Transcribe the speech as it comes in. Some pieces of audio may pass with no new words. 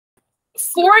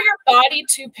for your body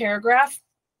to paragraph,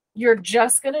 you're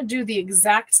just going to do the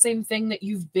exact same thing that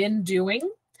you've been doing.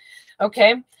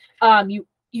 Okay.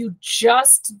 You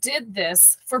just did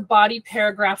this for body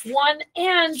paragraph 1,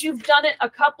 and you've done it a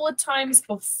couple of times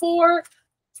before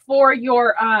for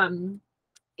your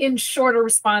in shorter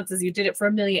responses. You did it for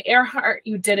Amelia Earhart.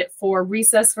 You did it for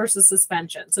recess versus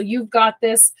suspension. So you've got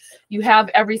this. You have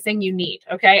everything you need.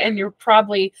 Okay. And you're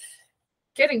probably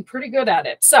getting pretty good at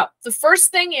it. So the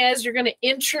first thing is you're going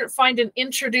to find an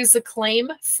introduce a claim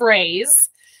phrase.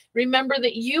 Remember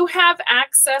that you have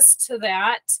access to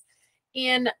that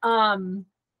in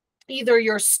either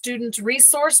your student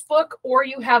resource book or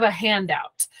you have a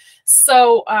handout.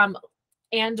 So,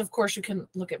 and of course you can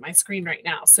look at my screen right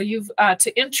now. So you've,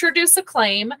 to introduce a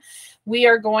claim, we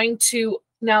are going to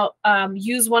now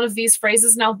use one of these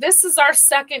phrases. Now this is our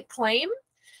second claim.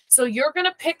 So you're going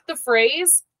to pick the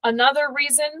phrase, another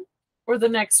reason, or the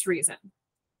next reason.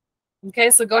 Okay,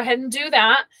 so go ahead and do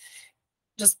that.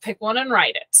 Just pick one and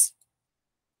write it.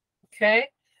 Okay.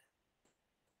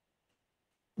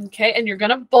 Okay, and you're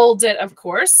going to bold it, of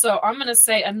course. So I'm going to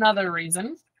say another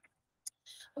reason.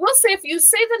 I will say if you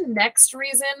say the next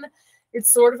reason, it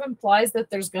sort of implies that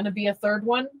there's going to be a third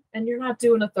one, and you're not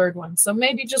doing a third one. So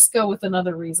maybe just go with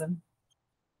another reason.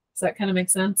 Does that kind of make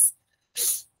sense?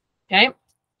 Okay,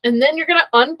 and then you're going to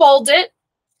unbold it,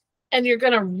 and you're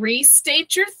going to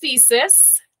restate your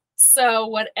thesis. So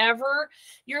whatever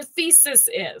your thesis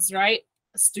is, right?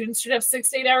 Students should have 6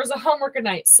 to 8 hours of homework a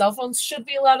night. Cell phones should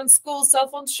be allowed in schools. Cell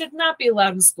phones should not be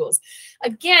allowed in schools.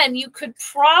 Again, you could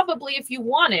probably, if you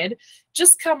wanted,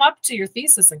 just come up to your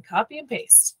thesis and copy and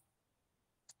paste.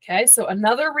 Okay, so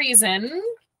another reason,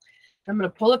 I'm going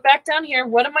to pull it back down here.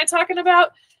 What am I talking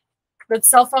about? That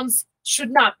cell phones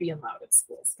should not be allowed in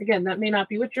schools. Again, that may not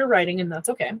be what you're writing, and that's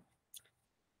okay.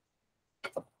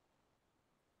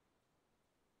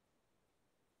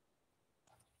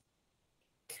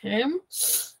 Okay.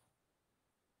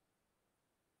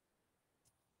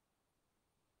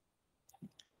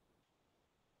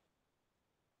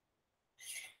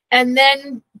 And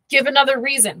then give another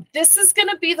reason. This is going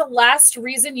to be the last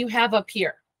reason you have up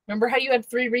here. Remember how you had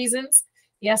 3 reasons?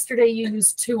 Yesterday you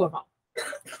used 2 of them.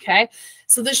 Okay.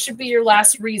 So this should be your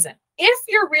last reason. If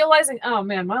you're realizing, oh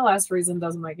man, my last reason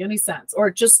doesn't make any sense, or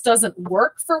it just doesn't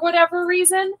work for whatever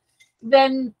reason,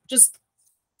 then just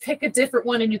pick a different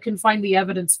one and you can find the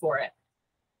evidence for it.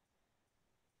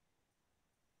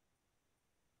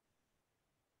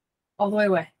 All the way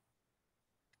away.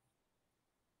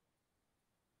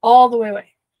 All the way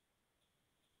away.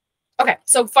 Okay,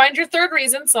 so find your third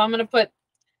reason. So I'm going to put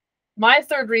my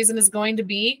third reason is going to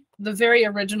be the very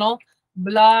original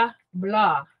blah,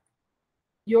 blah.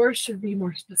 Yours should be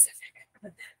more specific.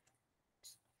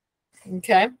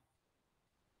 Okay.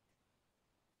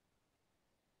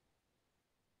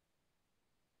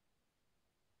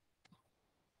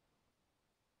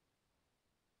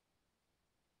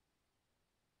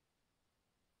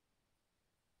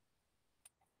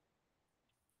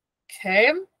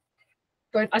 Okay.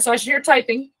 Good. So I should hear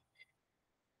typing.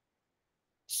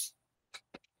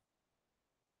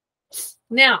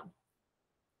 Now,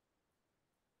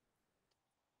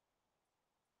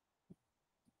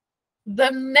 the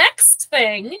next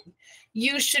thing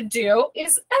you should do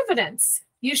is evidence.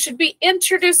 You should be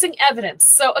introducing evidence.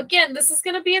 So again, this is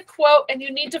going to be a quote, and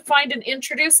you need to find an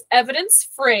introduce evidence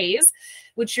phrase,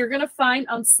 which you're going to find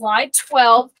on slide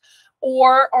 12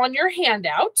 or on your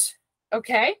handout.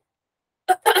 Okay.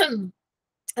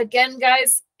 Again,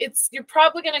 guys, you're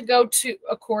probably going to go to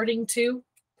according to.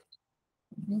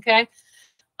 Okay.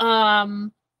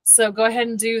 So go ahead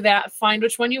and do that. Find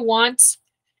which one you want.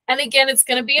 And again, it's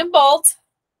going to be in bold.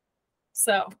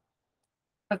 So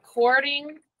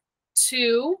according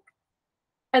to,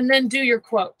 and then do your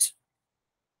quote.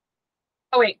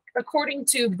 Oh, wait, according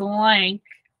to blank,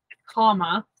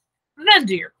 comma, then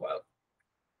do your quote.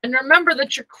 And remember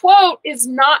that your quote is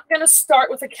not going to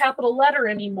start with a capital letter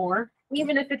anymore,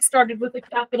 even if it started with a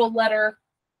capital letter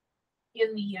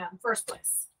in the first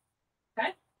place.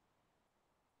 Okay?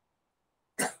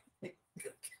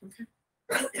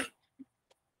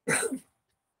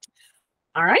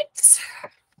 All right.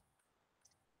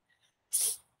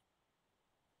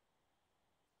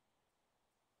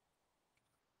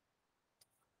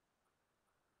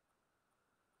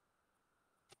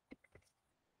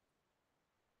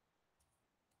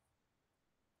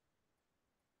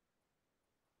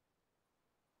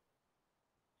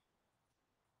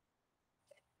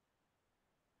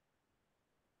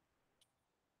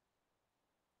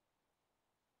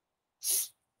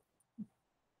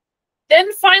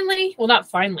 Then finally, well, not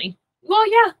finally, Well,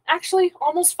 yeah, actually,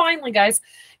 almost finally, guys.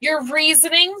 Your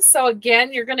reasoning. So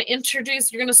again, you're going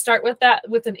to start with that,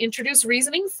 with an introduce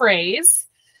reasoning phrase.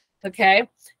 Okay.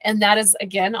 And that is,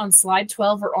 again, on slide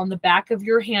 12 or on the back of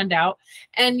your handout.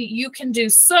 And you can do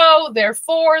so,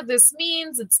 therefore, this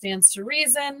means, it stands to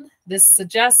reason. This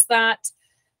suggests that.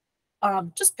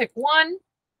 Just pick one.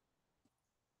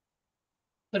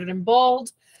 Put it in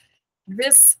bold.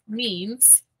 This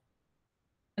means,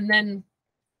 and then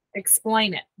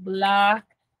explain it. Blah,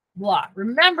 blah.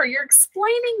 Remember, you're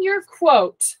explaining your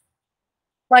quote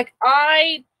like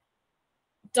I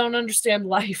don't understand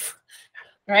life,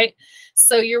 right?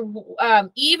 So you're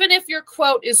even if your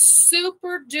quote is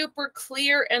super duper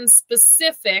clear and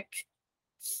specific,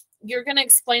 you're going to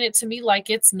explain it to me like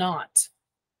it's not.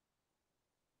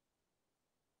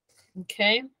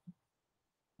 Okay.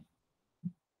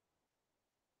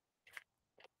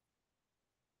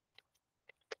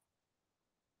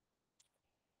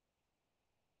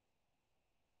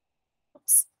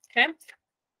 Oops. Okay.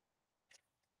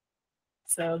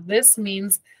 So this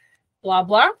means blah,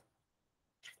 blah.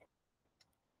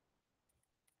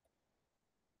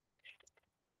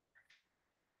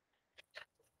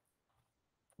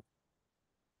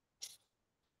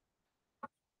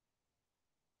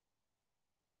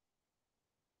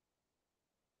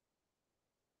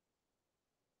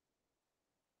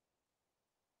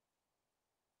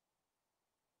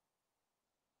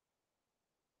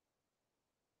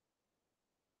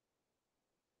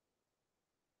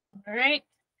 All right.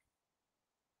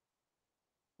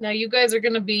 Now you guys are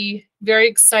going to be very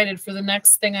excited for the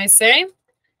next thing I say.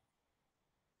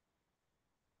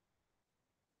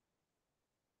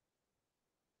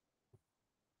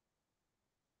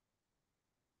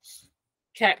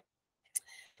 Okay.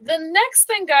 The next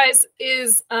thing, guys,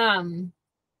 is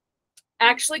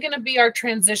actually going to be our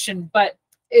transition, but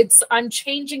I'm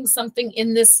changing something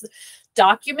in this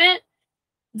document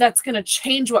that's going to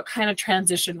change what kind of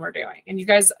transition we're doing. And you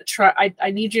guys try,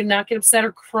 I need you to not get upset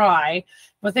or cry,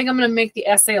 but I think I'm going to make the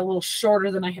essay a little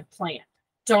shorter than I had planned.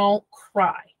 Don't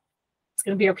cry. It's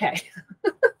going to be okay.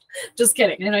 Just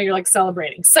kidding. I know you're like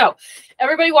celebrating. So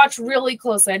everybody watch really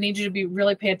closely. I need you to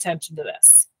really pay attention to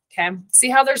this. Okay. See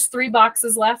how there's 3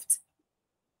 boxes left?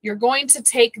 You're going to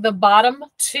take the bottom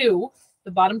two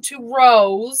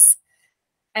rows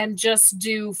and just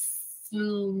do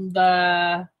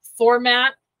the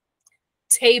format,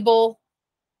 table,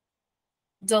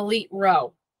 delete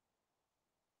row.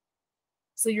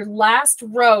 So your last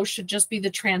row should just be the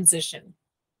transition.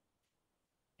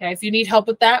 Okay, if you need help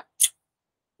with that,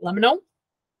 let me know.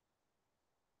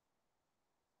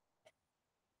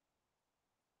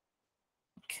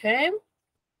 Okay.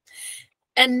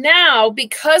 And now,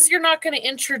 because you're not going to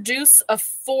introduce a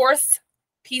 4th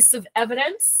piece of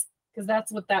evidence, because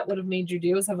that's what that would have made you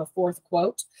do, is have a 4th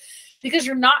quote. Because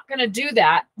you're not going to do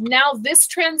that, now this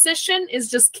transition is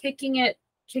just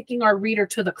kicking our reader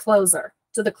to the closer,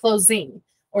 to the closing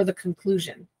or the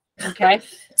conclusion. Okay.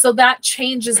 So that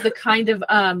changes the kind of,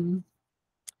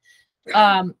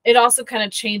 it also kind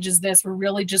of changes this. We're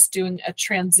really just doing a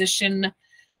transition.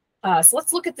 So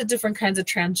let's look at the different kinds of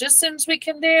transitions we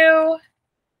can do.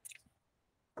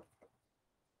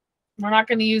 We're not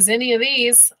going to use any of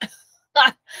these.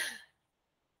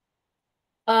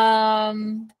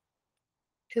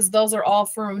 Because those are all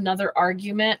from another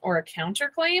argument or a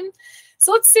counterclaim.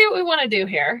 So let's see what we want to do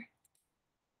here.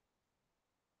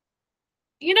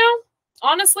 You know,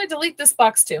 honestly, delete this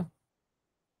box too.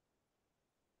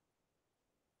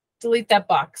 Delete that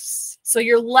box. So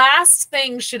your last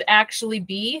thing should actually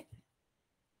be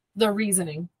the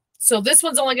reasoning. So this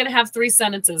one's only going to have 3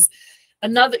 sentences.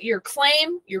 Your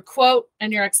claim, your quote,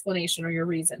 and your explanation or your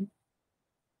reason.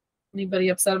 Anybody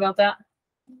upset about that?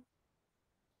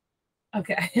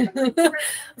 Okay.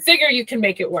 Figure you can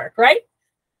make it work, right?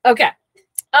 Okay.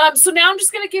 So now I'm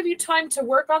just going to give you time to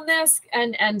work on this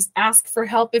and ask for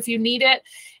help if you need it.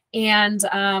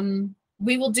 And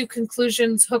we will do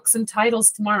conclusions, hooks, and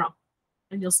titles tomorrow.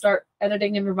 And you'll start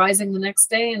editing and revising the next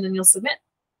day, and then you'll submit.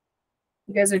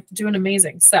 You guys are doing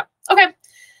amazing. So, okay.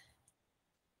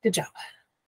 Good job.